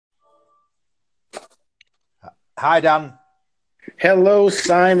Hi, Dan. Hello,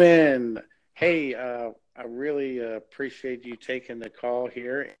 Simon. Hey, I really appreciate you taking the call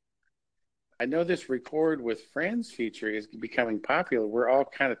here. I know this Record with Friends feature is becoming popular. We're all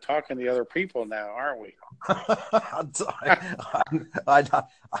kind of talking to other people now, aren't we? I,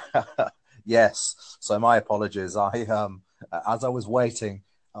 yes. So my apologies. As I was waiting,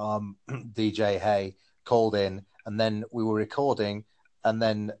 DJ Hay called in, and then we were recording, and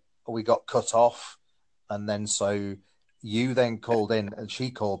then we got cut off, and then so you then called in, and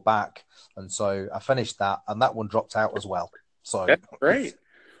she called back, and so I finished that, and that one dropped out as well. So That's great. Well,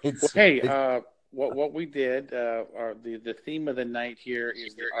 it's hey, it. what we did, the theme of the night here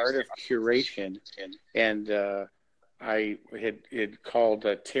is the art of curation, and I had called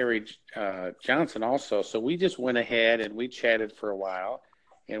Terry Johnson also. So we just went ahead and we chatted for a while,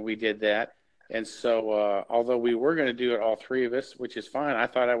 and we did that. And so, although we were going to do it all three of us, which is fine, I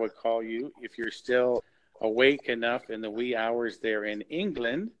thought I would call you if you're still awake enough in the wee hours there in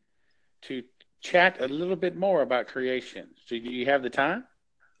England to chat a little bit more about creation. So, do you have the time?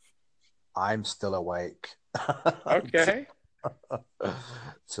 I'm still awake Okay.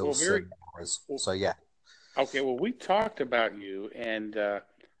 till Well, very 7 hours. well, So yeah, okay. Well, we talked about you, and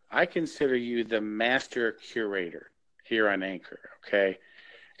I consider you the master curator here on Anchor. Okay.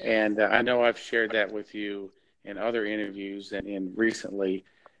 And I know I've shared that with you in other interviews and recently.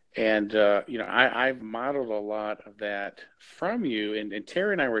 And, I've modeled a lot of that from you. And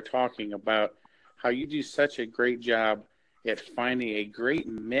Terry and I were talking about how you do such a great job at finding a great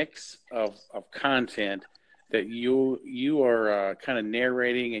mix of content that you are kind of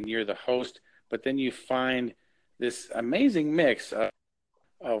narrating and you're the host, but then you find this amazing mix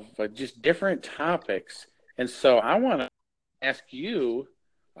of just different topics. And so I want to ask you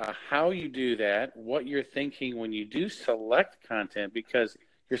how you do that, what you're thinking when you do select content, because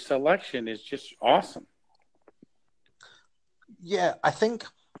your selection is just awesome. yeah.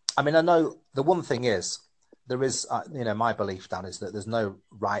 I mean, I know the one thing is there is, my belief, Dan, is that there's no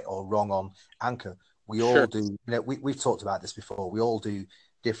right or wrong on Anchor. We Sure. all do. We've talked about this before. We all do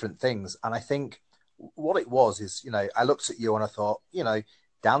different things, and I think what it was is, I looked at you and I thought,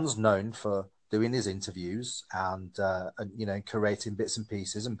 Dan's known for doing his interviews and curating bits and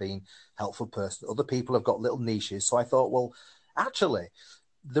pieces and being a helpful person. Other people have got little niches, so I thought, well, actually,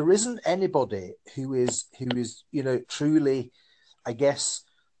 there isn't anybody who is truly, I guess,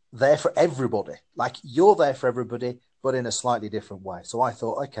 there for everybody. Like you're there for everybody, but in a slightly different way. So I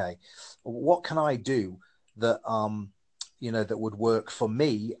thought, okay, what can I do that would work for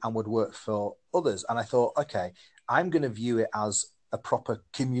me and would work for others? And I thought, okay, I'm going to view it as a proper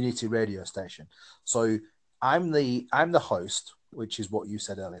community radio station. So I'm the host, which is what you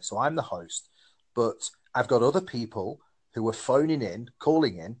said earlier. So I'm the host, but I've got other people who are phoning in,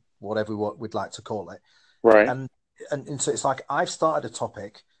 calling in, whatever we'd like to call it, Right. and and so it's like I've started a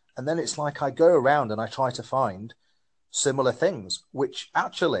topic, and then it's like I go around and I try to find similar things, which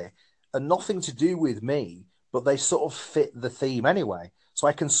actually are nothing to do with me, but they sort of fit the theme anyway. So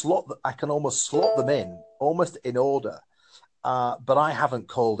I can almost slot them in, almost in order. But I haven't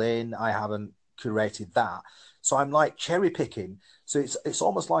called in, I haven't curated that. So I'm like cherry picking. So it's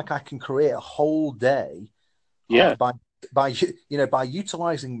almost like I can create a whole day Yeah. by by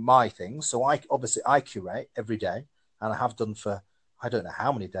utilizing my things. So I curate every day, and I have done for I don't know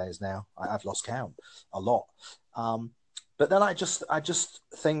how many days now. I've lost count, a lot. Um, but then I just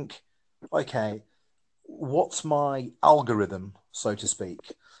think, okay, what's my algorithm, so to speak?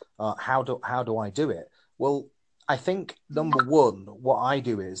 How do I do it? Well, I think number one, what I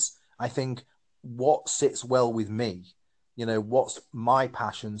do is I think what sits well with me. What's my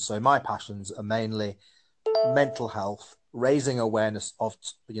passion? So my passions are mainly mental health, raising awareness of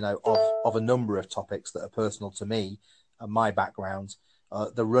a number of topics that are personal to me and my background.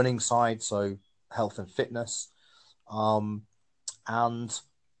 The running side, so health and fitness, um, and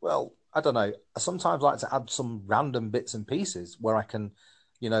well, I don't know. I sometimes like to add some random bits and pieces where I can,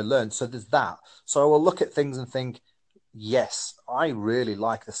 learn. So there's that. So I will look at things and think, yes, I really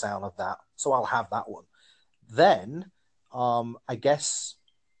like the sound of that, so I'll have that one. Then, I guess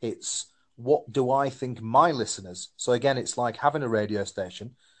it's what do I think my listeners? So again, it's like having a radio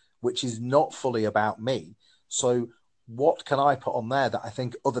station, which is not fully about me. So what can I put on there that I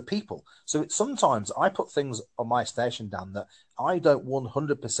think other people? So sometimes I put things on my station, Dan, that I don't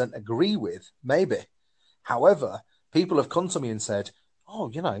 100% agree with, maybe. However, people have come to me and said,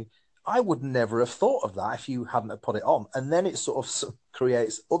 oh, I would never have thought of that if you hadn't have put it on. And then it sort of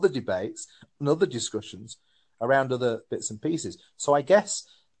creates other debates and other discussions around other bits and pieces. So I guess,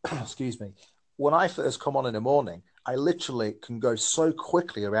 excuse me, when I first come on in the morning, I literally can go so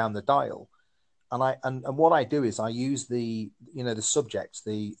quickly around the dial. and what I do is I use the the subjects,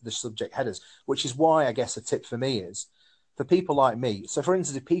 the subject headers, which is why I guess a tip for me is for people like me. So, for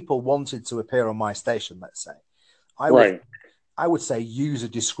instance, if people wanted to appear on my station, let's say, I would Right. I would say use a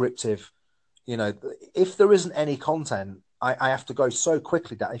descriptive. If there isn't any content, I have to go so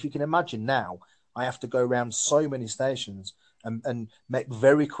quickly that if you can imagine now, I have to go around so many stations and make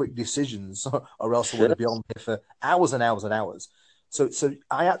very quick decisions, or else I would Sure. have been on here for hours and hours and hours. So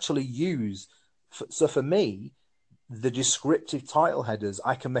I actually use. So for me, the descriptive title headers,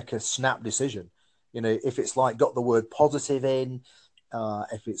 I can make a snap decision. If it's like got the word positive in,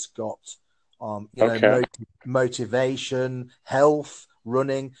 if it's got, Okay. motivation, health,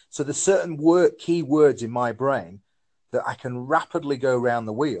 running. So there's certain key words in my brain that I can rapidly go around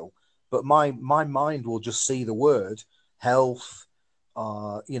the wheel, but my mind will just see the word health,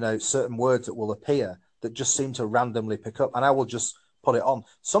 certain words that will appear that just seem to randomly pick up, and I will just put it on.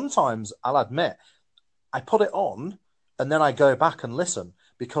 Sometimes I'll admit I put it on and then I go back and listen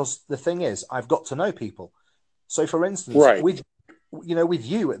because the thing is, I've got to know people. So, for instance, Right. with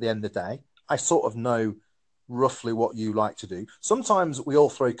you at the end of the day, I sort of know roughly what you like to do. Sometimes we all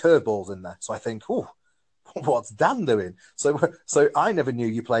throw curveballs in there, so I think, oh, what's Dan doing? So I never knew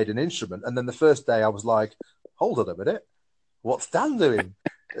you played an instrument, and then the first day I was like, hold on a minute, what's Dan doing?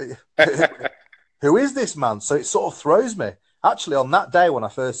 Who is this man? So it sort of throws me. Actually, on that day when I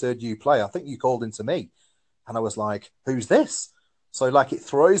first heard you play, I think you called into me and I was like, who's this? So like it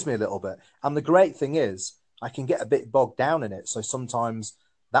throws me a little bit. And the great thing is I can get a bit bogged down in it. So sometimes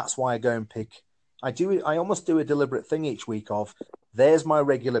that's why I go and pick. I almost do a deliberate thing each week of there's my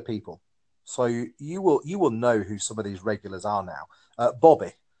regular people. So you will know who some of these regulars are now.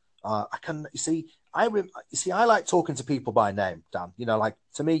 Bobby, I can you see I like talking to people by name, Dan. Like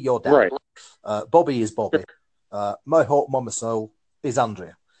to me, you're Dan. Right. Bobby is Bobby. Mohawk Mama Soul is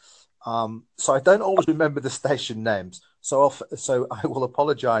Andrea. So I don't always remember the station names. So I will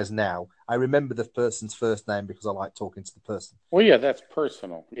apologise now. I remember the person's first name because I like talking to the person. Well, yeah, that's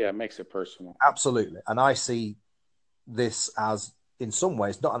personal. Yeah, it makes it personal. Absolutely. And I see this as, in some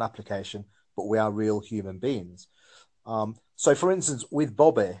ways, not an application, but we are real human beings. So, for instance, with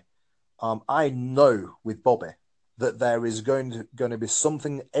Bobby, I know with Bobby that there is going to be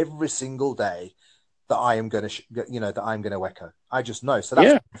something every single day that I am going to, that I'm going to echo. I just know. So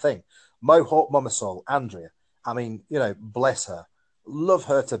that's Yeah. one thing. Mohawk Mama Soul, Andrea. I mean, bless her, love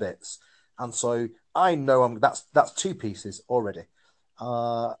her to bits, and so I know that's two pieces already.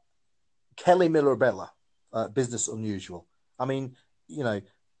 Uh, Kelly Mirabella, Business Unusual. I mean, you know,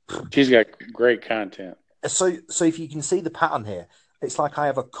 She's got great content. so if you can see the pattern here, it's like I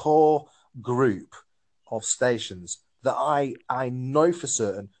have a core group of stations that I know for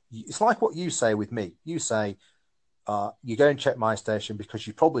certain. It's like what you say with me. You say you go and check my station because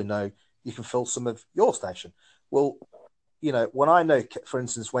you probably know you can fill some of your station. Well, when I know, for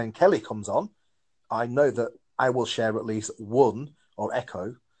instance, when Kelly comes on, I know that I will share at least one or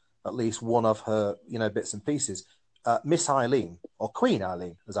echo at least one of her, bits and pieces. Miss Eileen, or Queen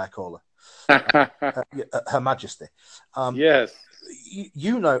Eileen, as I call Her Majesty. Yes.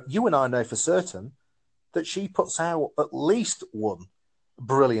 You and I know for certain that she puts out at least one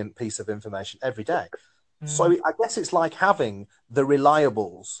brilliant piece of information every day. So I guess it's like having the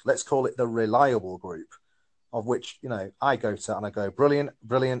reliables, let's call it the reliable group, of which, I go to and I go, brilliant,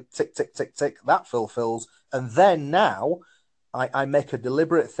 brilliant, tick, tick, tick, tick, that fulfills. And then now I make a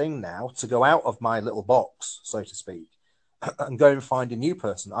deliberate thing now to go out of my little box, so to speak, and go and find a new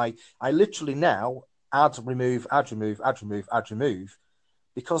person. I literally now add, remove, add, remove, add, remove, add, remove,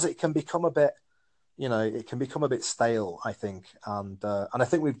 because it can become a bit, it can become a bit stale, I think. And I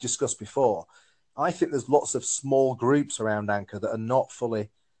think we've discussed before, I think there's lots of small groups around Anchor that are not fully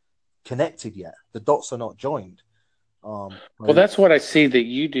connected yet. The dots are not joined. Well, that's what I see that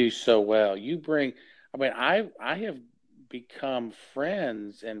you do so well. You bring, I mean, I have become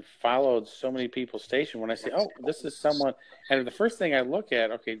friends and followed so many people's station when I say, oh, this is someone. And the first thing I look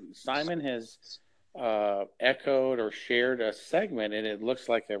at, okay, Simon has echoed or shared a segment and it looks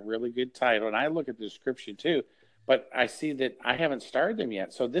like a really good title. And I look at the description too, but I see that I haven't started them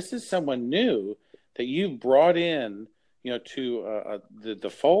yet. So this is someone new that you've brought in, to the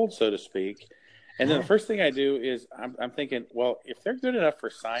fold, so to speak. And then the first thing I do is I'm thinking, well, if they're good enough for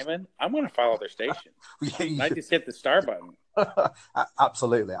Simon, I'm going to follow their station. And I just hit the star button.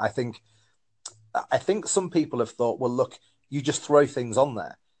 Absolutely. I think some people have thought, well, look, you just throw things on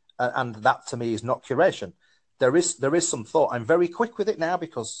there, and that to me is not curation. There is some thought. I'm very quick with it now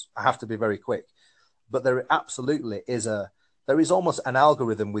because I have to be very quick. But there absolutely is there is almost an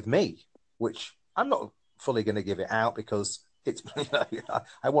algorithm with me, which I'm not fully going to give it out because it's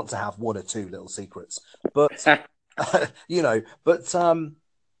I want to have one or two little secrets, but but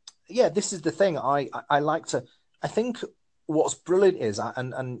yeah, this is the thing. I like to. I think what's brilliant is,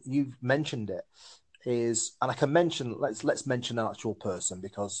 and you've mentioned it, is, and I can mention, let's mention an actual person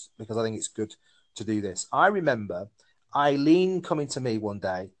because I think it's good to do this. I remember Eileen coming to me one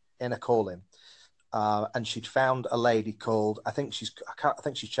day in a call-in, and she'd found a lady called, I think she's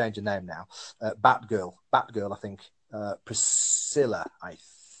changed her name now, Batgirl, I think, Priscilla, I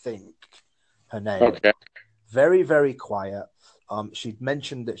think her name. Okay. Very, very quiet. She'd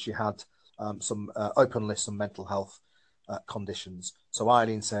mentioned that she had some openly some mental health conditions. So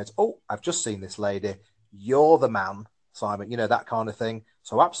Eileen said, "Oh, I've just seen this lady. You're the man, Simon. You know, that kind of thing."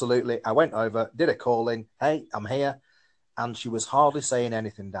 So absolutely, I went over, did a call in. Hey, I'm here, and she was hardly saying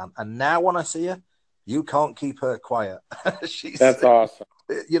anything, Dan. And now when I see her, you can't keep her quiet. That's awesome.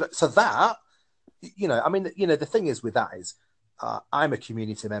 So that, I mean, the thing is with that is, I'm a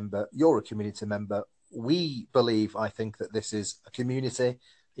community member. You're a community member. We believe, I think, that this is a community,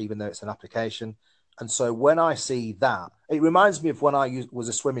 even though it's an application. And so when I see that, it reminds me of when I was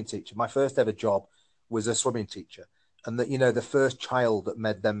a swimming teacher. My first ever job was a swimming teacher. And that, the first child that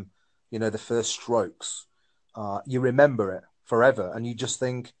made them, the first strokes, you remember it forever. And you just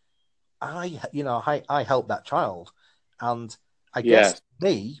think, I helped that child. And I guess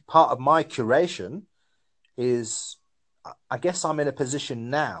me, part of my curation is, I guess I'm in a position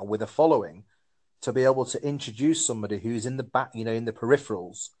now with a following to be able to introduce somebody who's in the back, in the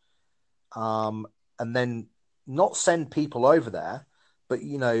peripherals, and then not send people over there, but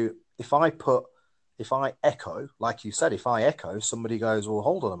if I echo, like you said, if I echo, somebody goes, well,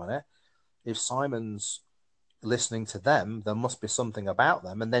 hold on a minute. If Simon's listening to them, there must be something about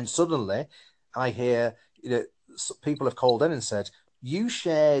them. And then suddenly I hear, people have called in and said, you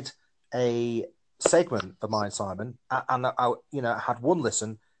shared a segment of mine, Simon, and I had one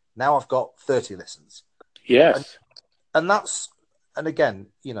listen. Now I've got 30 listens. Yes. And that's, and again,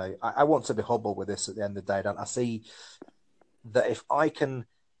 I want to be humble with this at the end of the day. Don't I see that if I can,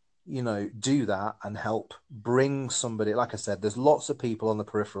 do that and help bring somebody, like I said, there's lots of people on the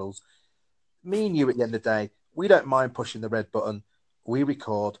peripherals. Me and you at the end of the day, we don't mind pushing the red button. We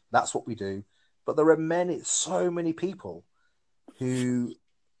record. That's what we do. But there are so many people who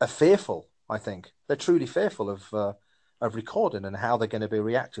are fearful, I think. They're truly fearful of recording and how they're going to be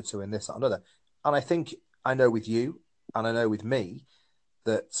reacted to in this or another. And I think I know with you and I know with me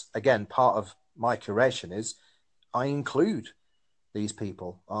that, again, part of my curation is I include these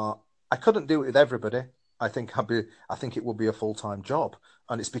people. I couldn't do it with everybody. I think it would be a full-time job,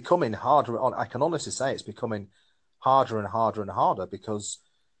 and it's becoming harder. I can honestly say it's becoming harder and harder and harder because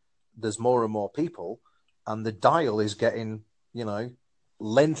there's more and more people, and the dial is getting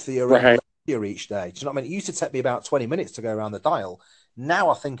lengthier and lengthier each day. Do you know what I mean? It used to take me about 20 minutes to go around the dial. Now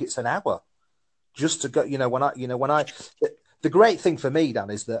I think it's an hour just to go. The great thing for me, Dan,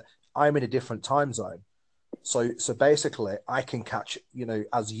 is that I'm in a different time zone. So basically, I can catch,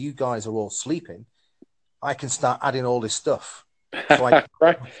 as you guys are all sleeping, I can start adding all this stuff. So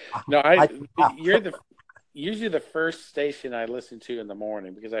right. No, you're usually the first station I listen to in the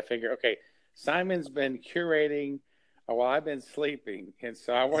morning because I figure, okay, Simon's been curating while I've been sleeping, and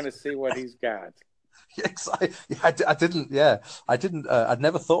so I want to see what he's got. I didn't. Yeah, I didn't. I'd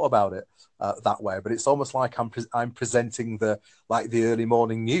never thought about it that way, but it's almost like I'm presenting the early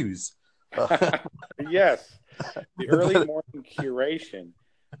morning news. Yes, the early morning curation.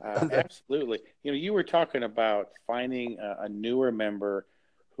 Absolutely. You were talking about finding a newer member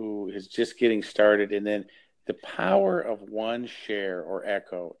who is just getting started, and then the power of one share or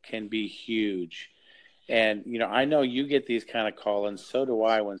echo can be huge. And, I know you get these kind of call-ins, so do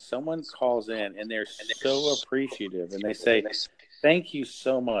I, when someone calls in and they're so appreciative and they say, thank you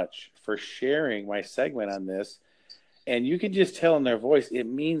so much for sharing my segment on this. And you can just tell in their voice, it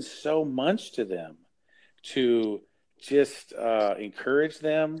means so much to them to just encourage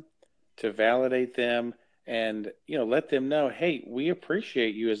them, to validate them, and, let them know, hey, we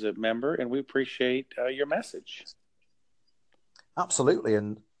appreciate you as a member and we appreciate your message. Absolutely.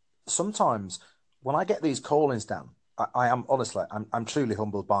 And sometimes when I get these call-ins, Dan, I am honestly, I'm truly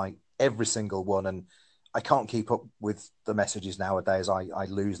humbled by every single one, and I can't keep up with the messages nowadays. I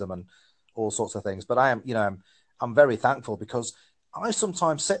lose them and all sorts of things. But I am, I'm very thankful because I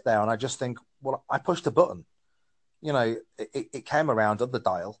sometimes sit there and I just think, well, I pushed a button. It came around on the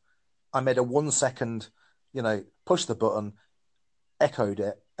dial. I made a 1 second, push the button, echoed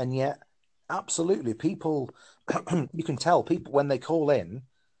it, and yet, absolutely, people, you can tell people when they call in.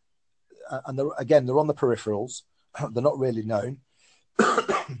 And they're on the peripherals. They're not really known.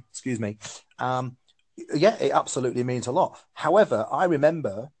 Excuse me. Yeah, it absolutely means a lot. However, I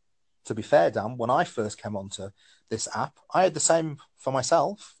remember, to be fair, Dan, when I first came onto this app, I had the same for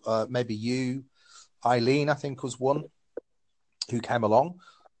myself. Maybe you, Eileen, I think was one who came along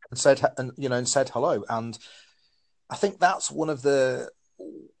and said, and said hello. And I think that's one of the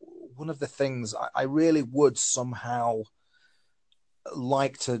things I really would somehow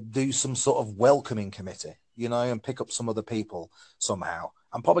like to do some sort of welcoming committee, and pick up some other people somehow.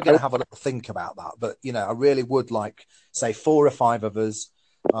 I'm probably going I, to have a little think about that, but I really would like, say, 4 or 5 of us.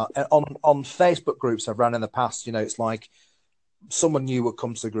 On Facebook groups I've ran in the past, it's like someone new would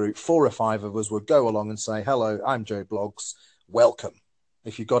come to the group, 4 or 5 of us would go along and say, "Hello, I'm Joe Blogs. Welcome.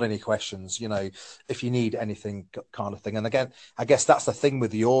 If you've got any questions, if you need anything, kind of thing." And again, I guess that's the thing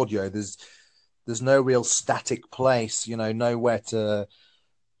with the audio. There's no real static place, nowhere to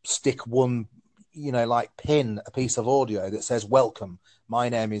stick one, like pin a piece of audio that says, "Welcome. My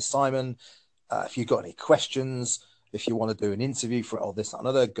name is Simon. If you've got any questions, if you want to do an interview for all this and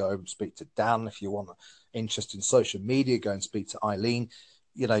another, go and speak to Dan. If you want interest in social media, go and speak to Eileen."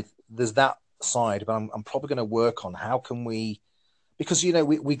 There's that side, but I'm probably going to work on how can we, because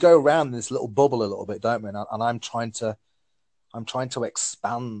we go around this little bubble a little bit, don't we? And I'm trying to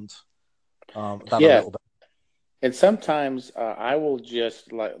expand that a yeah, little bit. and sometimes I will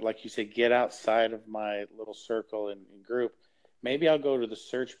just like you said, get outside of my little circle and group. Maybe I'll go to the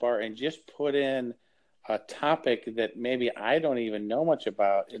search bar and just put in a topic that maybe I don't even know much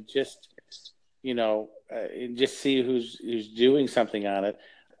about, and just see who's doing something on it,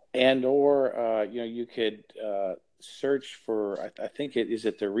 and or you could search for. I think it is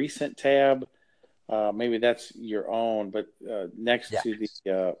it the recent tab. Maybe that's your own, but next Yeah, to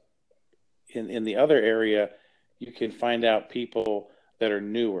the in the other area, you can find out people that are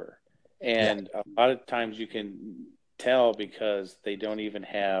newer, yeah, and a lot of times you can tell because they don't even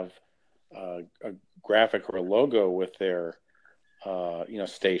have a graphic or a logo with their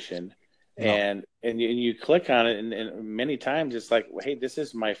station, no, and you click on it, and many times it's like, hey, this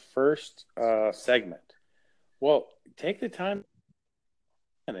is my first segment. Well, take the time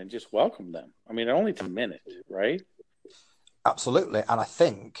and just welcome them. I mean, it only takes a minute, right? absolutely. And I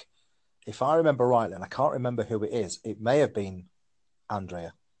think, if I remember rightly, and I can't remember who it is, it may have been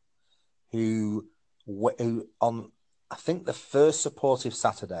Andrea, who on, I think, the first supportive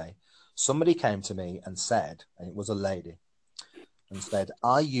Saturday, somebody came to me and said, and it was a lady, and said,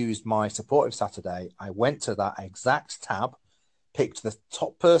 "I used my supportive Saturday. I went to that exact tab, picked the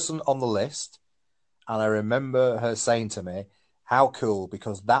top person on the list, and I remember her saying to me, 'How cool,'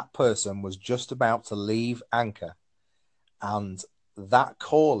 because that person was just about to leave Anchor, and that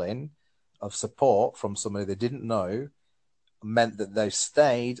calling of support from somebody they didn't know meant that they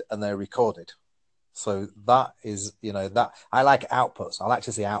stayed and they recorded." So that is, that I like outputs. I like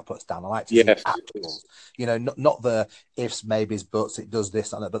to see outputs, Dan. I like to see Yes. actuals, not the ifs, maybes, buts, it does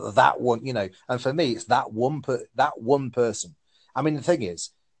this and that, but that one, and for me, it's that one person. I mean, the thing is,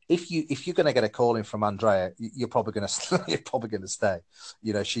 if you're going to get a call in from Andrea, you're probably going to you're probably going to stay.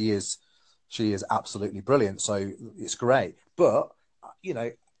 She is absolutely brilliant. So it's great. But you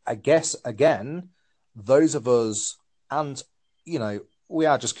know, I guess again, those of us, and we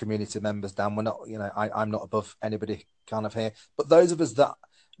are just community members, Dan. We're not, I'm not above anybody kind of here. But those of us that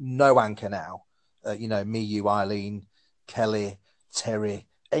know Anchor now, me, you, Eileen, Kelly, Terry,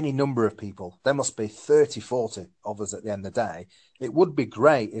 any number of people, there must be 30, 40 of us at the end of the day. It would be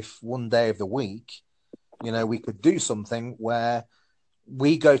great if one day of the week, we could do something where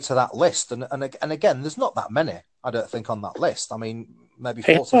we go to that list. And again, there's not that many, I don't think, on that list. I mean, maybe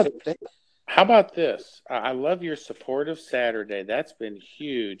Hey, 40, 50. how about this? I love your supportive Saturday. That's been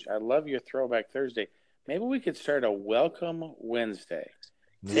huge. I love your throwback Thursday. Maybe we could start a welcome Wednesday.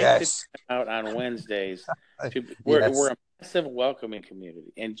 Take the Yes. time out on Wednesdays to we're Yes. a massive welcoming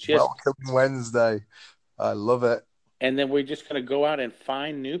community, Welcome Wednesday. I love it. and then we're just going to go out and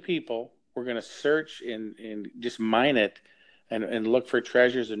find new people. We're going to search and just mine it and look for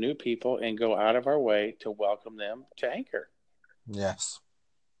treasures of new people and go out of our way to welcome them to Anchor. Yes.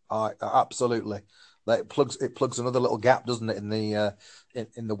 I absolutely. It plugs another little gap, doesn't it,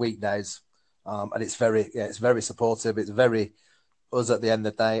 in the weekdays, and it's very supportive. It's very us at the end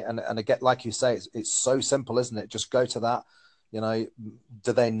of the day, and again, like you say, it's so simple, isn't it? Just go to that.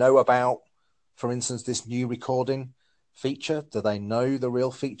 Do they know about, for instance, this new recording feature? Do they know the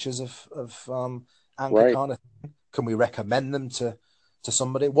real features of Anchor Right. kind of thing? Can we recommend them to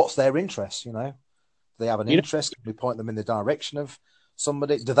somebody? What's their interest? Do they have an You know, interest? Can we point them in the direction of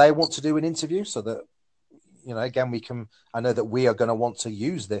somebody? Do they want to do an interview so that again, we can? I know that we are going to want to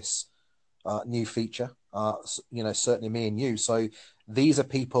use this new feature. Certainly me and you. So these are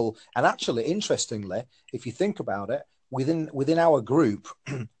people, and actually, interestingly, if you think about it, within our group,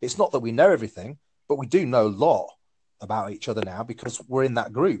 it's not that we know everything, but we do know a lot about each other now because we're in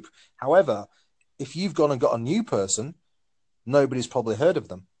that group. However, if you've gone and got a new person, nobody's probably heard of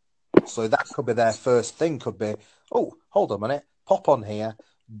them. So that could be their first thing, could be, oh, hold on a minute, pop on here,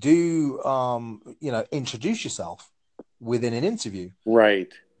 introduce yourself within an interview.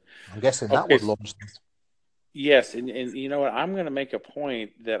 Right. I'm guessing that Okay. would launch this. Yes, and you know what? I'm going to make a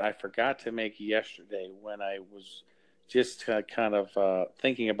point that I forgot to make yesterday when I was just kind of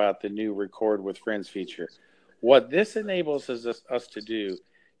thinking about the new Record with Friends feature. What this enables us to do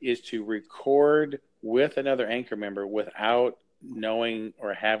is to record with another anchor member without knowing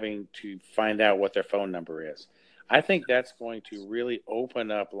or having to find out what their phone number is. I think that's going to really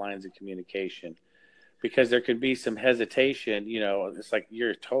open up lines of communication because there could be some hesitation. It's like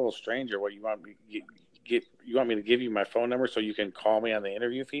you're a total stranger. What you want me you want me to give you my phone number so you can call me on the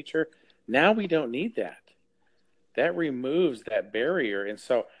interview feature? Now we don't need that. That removes that barrier. And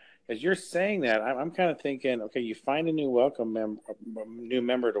so, as you're saying that, I'm kind of thinking, okay, you find a new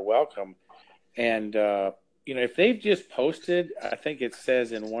member to welcome, and if they've just posted, I think it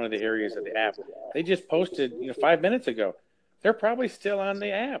says in one of the areas of the app, they just posted, 5 minutes ago. They're probably still on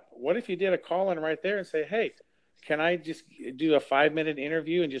the app. What if you did a call in right there and say, hey, can I just do a 5-minute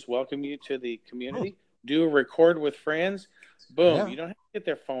interview and just welcome you to the community? Do a record with friends. Boom. Yeah. You don't have to get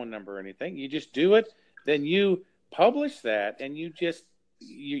their phone number or anything. You just do it. Then you publish that and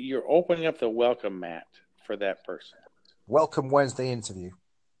you're opening up the welcome mat for that person. Welcome Wednesday interview.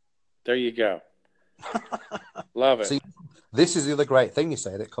 There you go. Love it. See, this is the other great thing you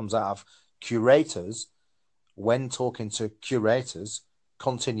say that comes out of curators when talking to curators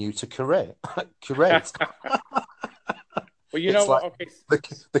continue to curate. Curate. Well, like okay.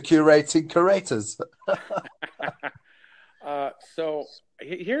 The curating curators. So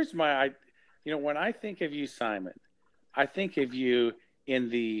here's when I think of you, Simon, I think of you in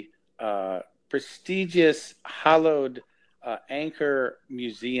the prestigious, hallowed Anchor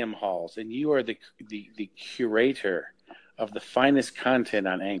museum halls, and you are the curator of the finest content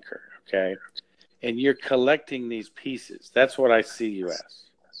on Anchor, okay? And you're collecting these pieces. That's what I see you as.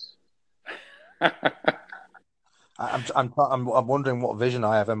 I'm wondering what vision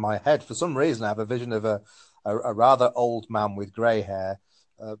I have in my head. For some reason, I have a vision of a rather old man with grey hair,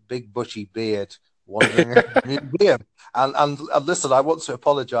 a big bushy beard, wandering in the museum. And listen, I want to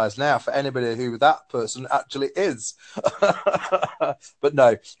apologise now for anybody who that person actually is. But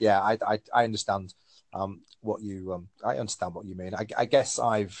no, yeah, I understand what you I understand what you mean. I guess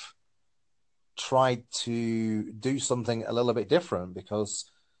I've tried to do something a little bit different because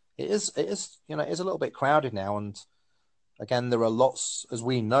it is a little bit crowded now, and again, there are lots, as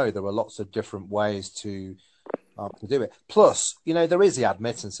we know, there are lots of different ways to do it. Plus, there is the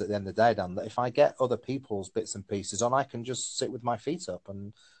admittance at the end of the day, Dan, that if I get other people's bits and pieces on, I can just sit with my feet up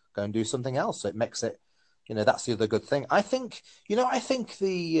and go and do something else. So it makes it, that's the other good thing. I think you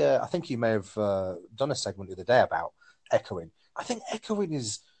may have done a segment the other day about echoing. I think echoing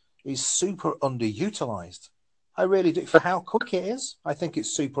is super underutilized. I really do. For how quick it is, I think it's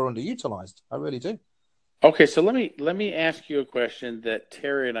super underutilized. I really do. Okay, so let me ask you a question that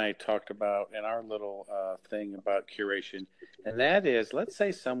Terry and I talked about in our little thing about curation, and that is, let's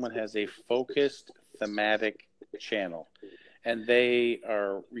say someone has a focused thematic channel, and they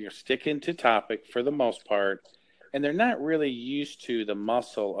are sticking to topic for the most part, and they're not really used to the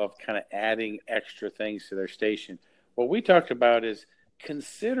muscle of kind of adding extra things to their station. What we talked about is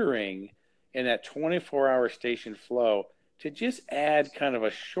considering in that 24-hour station flow to just add kind of a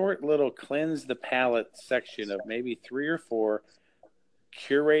short little cleanse the palate section of maybe 3 or 4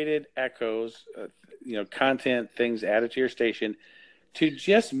 curated echoes, content things added to your station to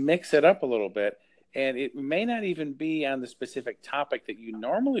just mix it up a little bit. And it may not even be on the specific topic that you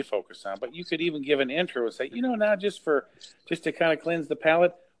normally focus on, but you could even give an intro and say, now just to kind of cleanse the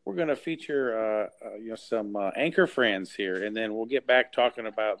palate, we're going to feature, some anchor friends here, and then we'll get back talking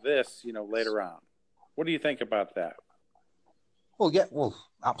about this, later on. What do you think about that? Well, yeah,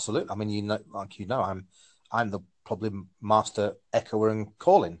 absolutely. I mean, I'm the probably master echoer and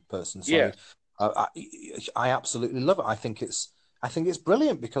calling person. So yeah. I absolutely love it. I think it's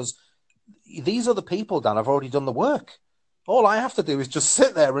brilliant because these other people, Dan, have already done the work. All I have to do is just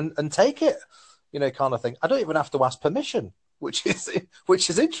sit there and take it, kind of thing. I don't even have to ask permission, which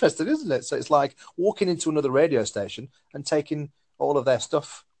is interesting, isn't it? So it's like walking into another radio station and taking all of their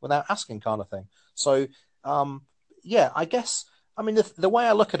stuff without asking, kind of thing. So, yeah, I guess. I mean, the way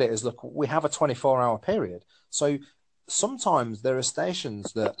I look at it is, look, we have a 24-hour period. So sometimes there are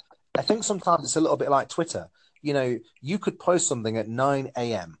stations that I think sometimes it's a little bit like Twitter. You know, you could post something at 9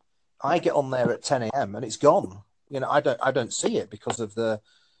 a.m. I get on there at 10 a.m. and it's gone. You know, I don't see it because of the,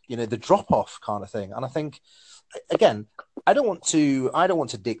 you know, the drop off kind of thing. And I think, again, I don't want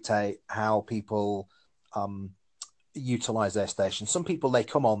to dictate how people utilize their station. Some people, they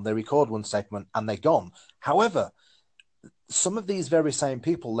come on, they record one segment and they're gone. However, some of these very same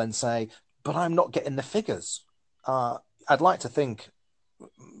people then say, but I'm not getting the figures. I'd like to think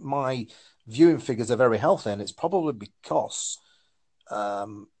my viewing figures are very healthy, and it's probably because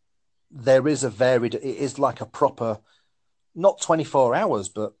um, there is a varied, it is like a proper, not 24 hours,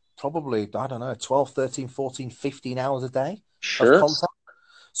 but probably, I don't know, 12, 13, 14, 15 hours a day of Sure. content.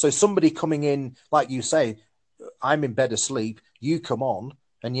 So somebody coming in, like you say, I'm in bed asleep, you come on,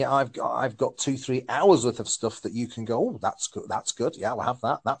 and yet I've got 2, 3 hours worth of stuff that you can go, oh, that's good, yeah, I'll have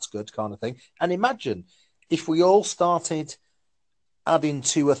that, that's good, kind of thing. And imagine if we all started adding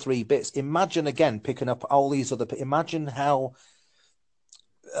 2 or 3 bits. Imagine again picking up all these other. Imagine how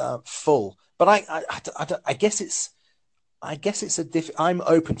full. But I guess it's a diff. I'm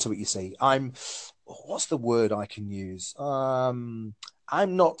open to it. You see, what's the word I can use? I'm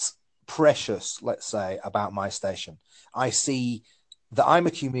not precious, let's say, about my station. I see that I'm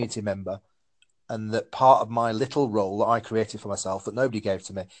a community member, and that part of my little role that I created for myself that nobody gave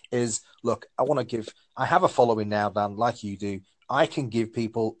to me is, look, I want to give. I have a following now, Dan, like you do. I can give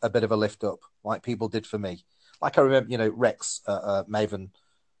people a bit of a lift up, like people did for me. Like I remember, you know, Rex Maven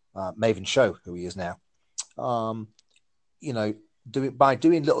Show, who he is now. Um, you know, by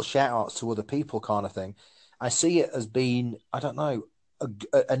doing little shout outs to other people, kind of thing. I see it as being, I don't know,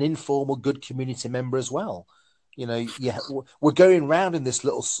 an informal good community member as well. You know, yeah, we're going round in this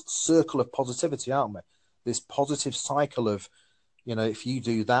little circle of positivity, aren't we? This positive cycle of, you know, if you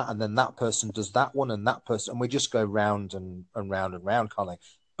do that and then that person does that one and that person, and we just go round and round and round, kind of.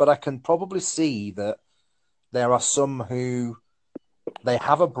 But I can probably see that there are some who they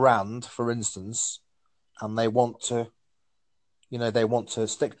have a brand, for instance, and they want to, you know, they want to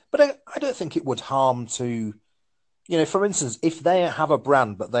stick. But I don't think it would harm to, you know, for instance, if they have a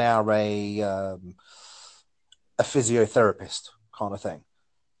brand but they are a physiotherapist kind of thing,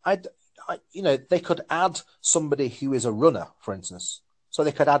 I'd, you know, they could add somebody who is a runner, for instance. So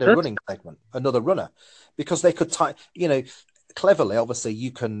they could add a Sure. running segment, another runner, because they could type, you know, cleverly. Obviously,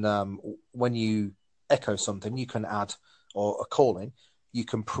 you can when you echo something, you can add or a calling, you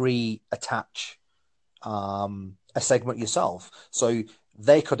can pre-attach a segment yourself. So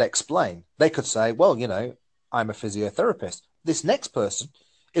they could explain. They could say, well, you know, I'm a physiotherapist. This next person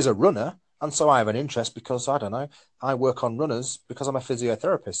is a runner. And so I have an interest because, I don't know, I work on runners because I'm a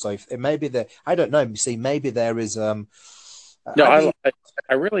physiotherapist. So if, it may be that, I don't know, see, maybe there is, No, I'd be,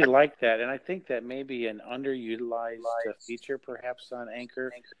 I really like that, and I think that may be an underutilized feature, perhaps on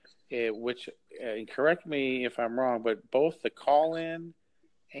Anchor, which and correct me if I'm wrong, but both the call in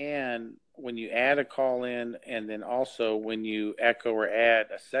and when you add a call in, and then also when you echo or add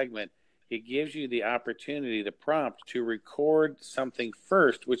a segment, it gives you the opportunity, the prompt to record something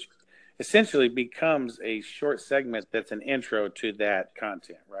first, which essentially becomes a short segment that's an intro to that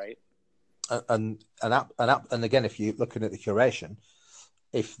content, right? and again, if you're looking at the curation,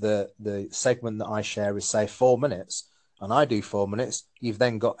 if the segment that I share is say 4 minutes and I do 4 minutes, you've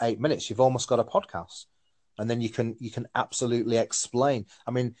then got 8 minutes. You've almost got a podcast, and then you can absolutely explain.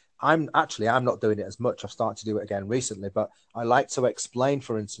 I mean, I'm not doing it as much. I've started to do it again recently, but I like to explain,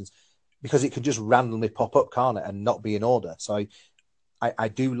 for instance, because it can just randomly pop up, can't it, and not be in order. So I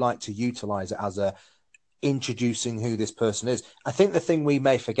do like to utilize it as a introducing who this person is. I think the thing we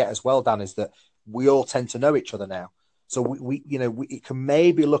may forget as well, Dan, is that we all tend to know each other now. So it can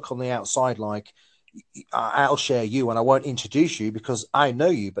maybe look on the outside like I'll share you and I won't introduce you because I know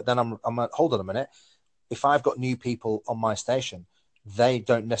you. But then I'm like, hold on a minute. If I've got new people on my station, they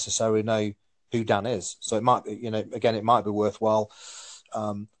don't necessarily know who Dan is. So it might be, again, it might be worthwhile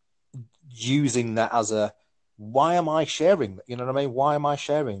um, using that as a, why am I sharing? You know what I mean? Why am I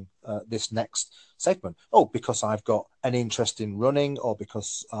sharing this next segment? Oh, because I've got an interest in running, or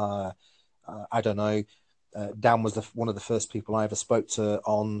because I don't know. Dan was one of the first people I ever spoke to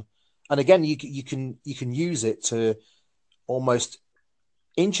on, and again, you can use it to almost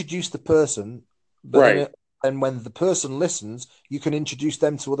introduce the person, but Right. then when the person listens, you can introduce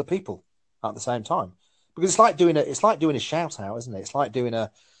them to other people at the same time. Because it's like doing a shout out, isn't it? It's like doing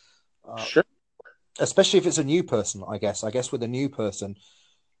a Sure. especially if it's a new person, I guess. I guess with a new person,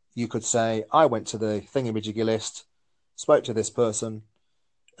 you could say, I went to the thingamajiggy list, spoke to this person,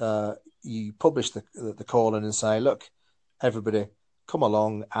 you publish the call in and say, look, everybody, come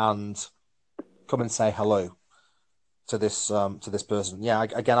along and come and say hello to this person. Yeah,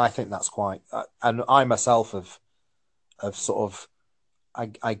 again, I think that's quite, and I myself have sort of,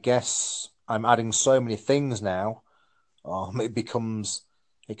 I guess I'm adding so many things now.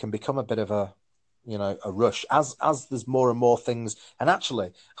 It can become a bit of a, a rush as there's more and more things. And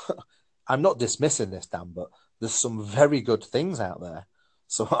actually, I'm not dismissing this, Dan, but there's some very good things out there.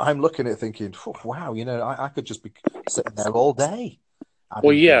 So I'm looking at it thinking, wow, I could just be sitting there all day.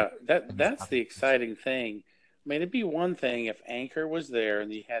 Well, Adding yeah, things, that's the adding things. exciting thing. I mean, it'd be one thing if Anchor was there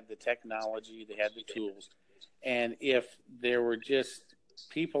and they had the technology, they had the tools, and if there were just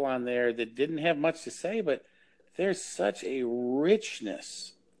people on there that didn't have much to say, but there's such a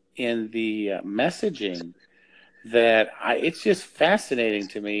richness in the messaging that it's just fascinating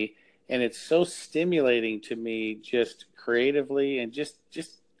to me, and it's so stimulating to me, just creatively, and just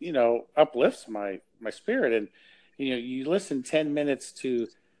uplifts my spirit. And you listen 10 minutes to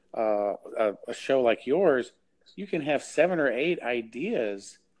a show like yours, you can have 7 or 8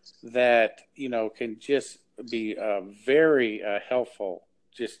 ideas that can just be very helpful,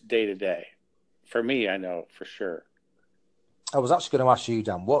 just day to day. For me, I know for sure. I was actually going to ask you,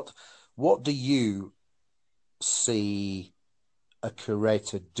 Dan, what do you see a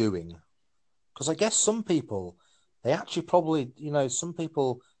curator doing? Because I guess some people, they actually probably, some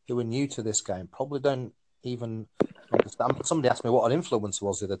people who are new to this game probably don't even understand. Somebody asked me what an influencer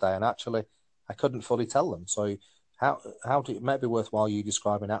was the other day, and actually, I couldn't fully tell them. So, how do it might be worthwhile you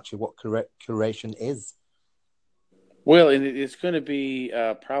describing actually what curation is? Well, and it's going to be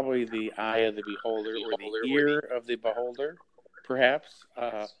probably the eye of the beholder or the ear of the beholder, perhaps.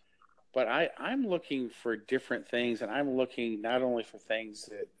 But I'm looking for different things, and I'm looking not only for things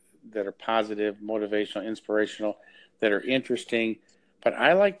that are positive, motivational, inspirational, that are interesting, but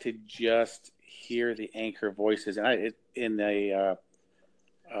I like to just hear the anchor voices. And in a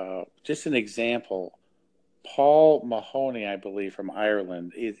just an example, Paul Mahoney, I believe, from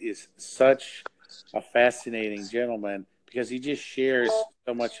Ireland, is such a fascinating gentleman because he just shares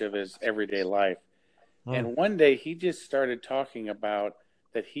so much of his everyday life. Mm. And one day he just started talking about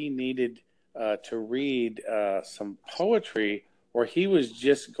that he needed to read some poetry, or he was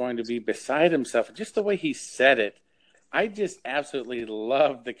just going to be beside himself. Just the way he said it, I just absolutely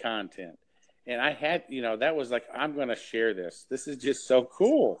loved the content. And I had, that was like, I'm going to share this. This is just so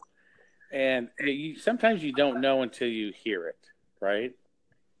cool. And sometimes you don't know until you hear it, right?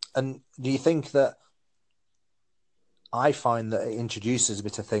 And do you think that I find that it introduces me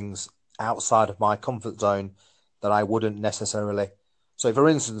to things outside of my comfort zone that I wouldn't necessarily. So, for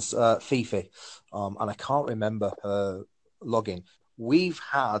instance, Fifi, and I can't remember her login. We've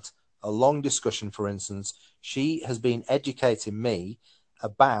had a long discussion. For instance, she has been educating me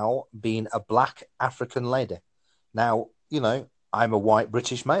about being a black African lady. Now, I'm a white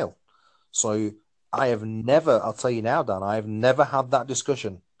British male, so I have never. I'll tell you now, Dan, I have never had that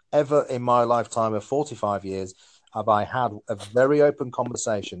discussion ever in my lifetime of 45 years have I had a very open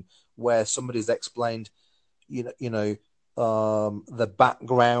conversation where somebody's explained, the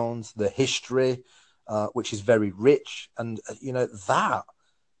background, the history, which is very rich, and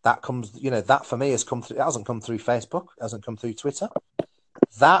that comes, that for me has come through. It hasn't come through Facebook, it hasn't come through Twitter.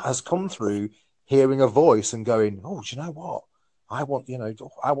 That has come through hearing a voice and going, oh, do you know what? I want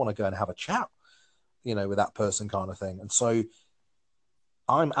to go and have a chat, with that person, kind of thing. And so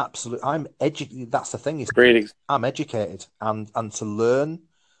I'm educated. That's the thing is, Great. I'm educated, and to learn,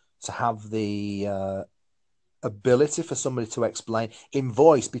 to have the ability for somebody to explain in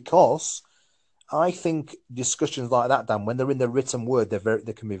voice, because I think discussions like that, Dan, when they're in the written word,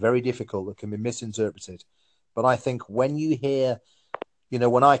 they can be very difficult. They can be misinterpreted. But I think when you hear,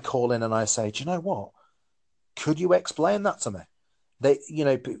 when I call in and I say, do you know what? Could you explain that to me?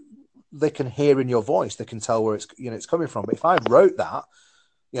 They can hear in your voice. They can tell where it's coming from. But if I wrote that,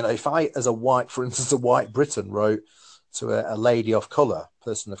 if I, as a white, for instance, a white Briton wrote to a lady of color,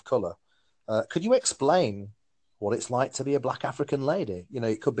 person of color, could you explain what it's like to be a black African lady?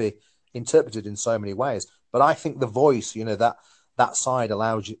 It could be interpreted in so many ways. But I think the voice, that side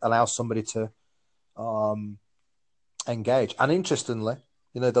allows somebody to engage. And interestingly,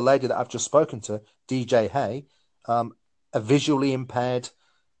 the lady that I've just spoken to, DJ Hay, a visually impaired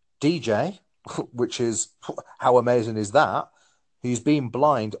DJ, which is, how amazing is that? Who's been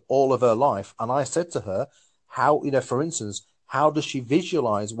blind all of her life. And I said to her, how, for instance, how does she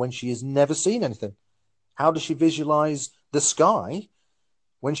visualize when she has never seen anything? How does she visualize the sky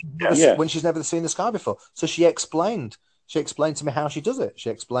when when Yes. she's never seen the sky before? So she explained to me how she does it. She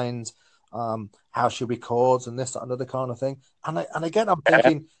explained how she records and this, that, and other kind of thing. And again, I'm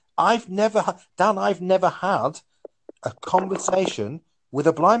thinking, I've never had a conversation with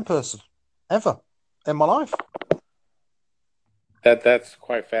a blind person ever in my life. That's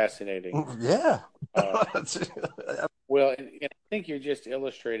quite fascinating. Yeah. Uh, well, and I think you're just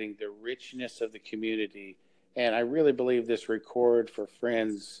illustrating the richness of the community, and I really believe this record for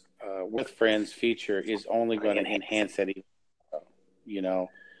friends with friends feature is only going to enhance that. Even, you know,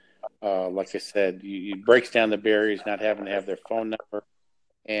 like I said, you breaks down the barriers, not having to have their phone number,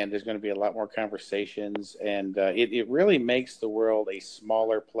 and there's going to be a lot more conversations, and it really makes the world a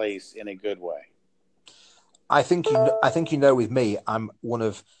smaller place in a good way. I think you know with me, I'm one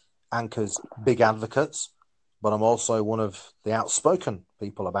of Anchor's big advocates, but I'm also one of the outspoken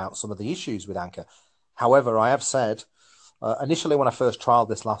people about some of the issues with Anchor. However, I have said initially when I first trialed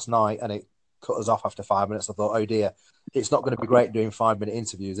this last night and it cut us off after 5 minutes, I thought, oh dear, it's not going to be great doing 5 minute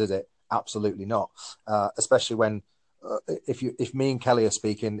interviews, is it? Absolutely not. Especially when if me and Kelly are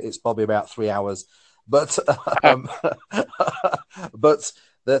speaking, it's probably about 3 hours. But um, but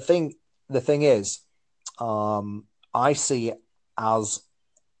the thing the thing is, I see it as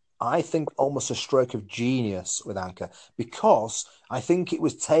I think almost a stroke of genius with Anchor because I think it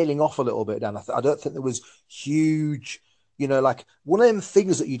was tailing off a little bit. Dan, I don't think there was huge, like one of them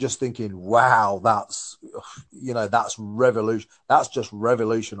things that you're just thinking, wow, that's revolution. That's just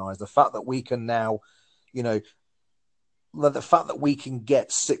revolutionized the fact that we can now, you know, the fact that we can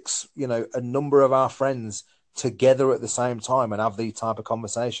get six, a number of our friends together at the same time and have these type of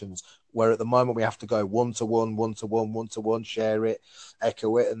conversations where at the moment we have to go one to one, one to one, one to one, share it,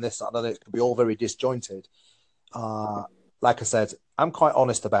 echo it, and this, I don't know, it could be all very disjointed. Uh, like I said, I'm quite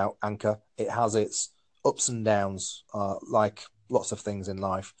honest about Anchor. It has its ups and downs, like lots of things in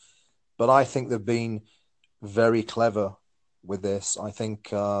life. But I think they've been very clever with this. I think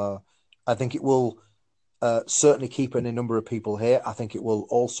it will certainly keep a number of people here. I think it will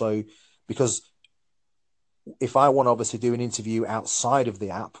also because if I want to obviously do an interview outside of the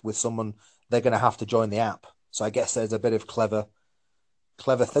app with someone, they're going to have to join the app. So I guess there's a bit of clever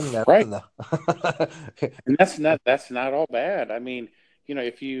thing there, Right. isn't there? And that's not all bad. I mean,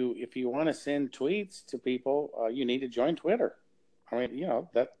 if you want to send tweets to people, you need to join Twitter. I mean,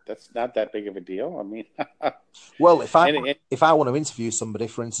 that's not that big of a deal. I mean, Well, and if I want to interview somebody,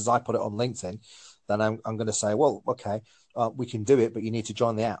 for instance, I put it on LinkedIn, then I'm going to say, well, okay, we can do it, but you need to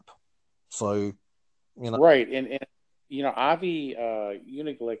join the app. So you know, right, and Avi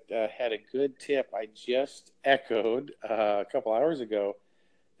Uniglick had a good tip. I just echoed a couple hours ago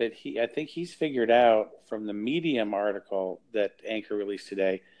that I think he's figured out from the Medium article that Anchor released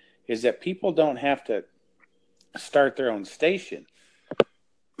today, is that people don't have to start their own station.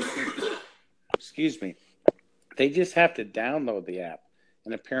 Excuse me. They just have to download the app,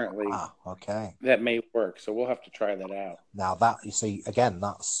 and apparently okay. that may work. So we'll have to try that out. Now that you see again,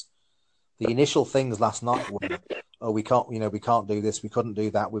 that's the initial things last night were, oh, we can't do this, we couldn't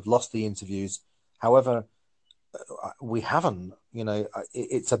do that, we've lost the interviews. However, we haven't.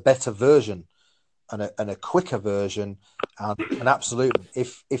 It's a better version and a quicker version, and absolutely,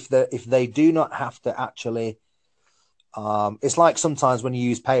 if they do not have to actually, it's like sometimes when you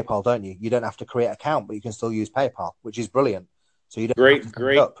use PayPal, don't you? You don't have to create an account, but you can still use PayPal, which is brilliant. So you don't have to Great, set it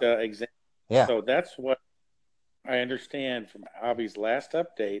great up. example. Yeah. So that's what I understand from Avi's last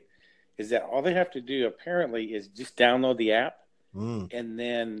update is that all they have to do apparently is just download the app, Mm. and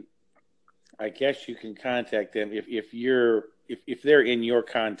then I guess you can contact them if they're in your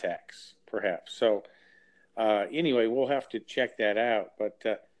contacts, perhaps. So anyway, we'll have to check that out.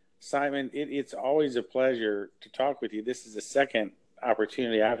 But Simon, it's always a pleasure to talk with you. This is the second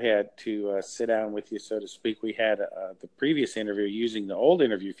opportunity I've had to sit down with you, so to speak. We had the previous interview using the old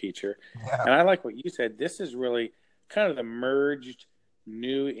interview feature, Yeah. and I like what you said. This is really kind of the merged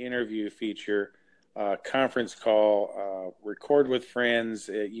new interview feature. Conference call, record with friends.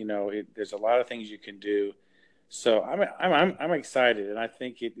 There's a lot of things you can do. So I'm excited, and I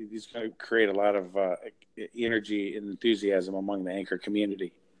think it is going to create a lot of energy and enthusiasm among the Anchor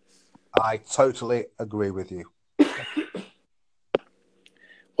community. I totally agree with you.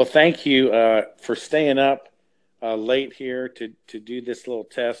 Well, thank you for staying up late here to do this little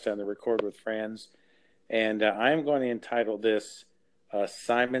test on the Record with Friends, and I'm going to entitle this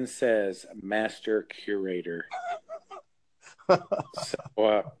 "Simon Says Master Curator."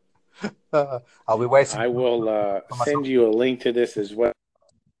 So I'll be waiting I will for send myself. you a link to this as well.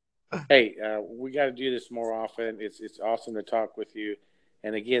 Hey, we got to do this more often. It's awesome to talk with you,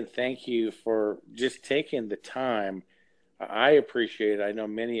 and again, thank you for just taking the time. I appreciate it. I know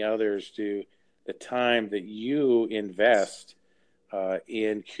many others do. The time that you invest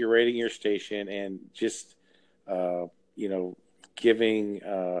in curating your station and just uh, you know giving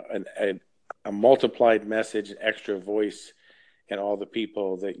a multiplied message, an extra voice, and all the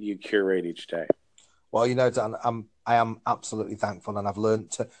people that you curate each day. Well, Dan, I am absolutely thankful, and I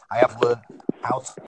have learned how to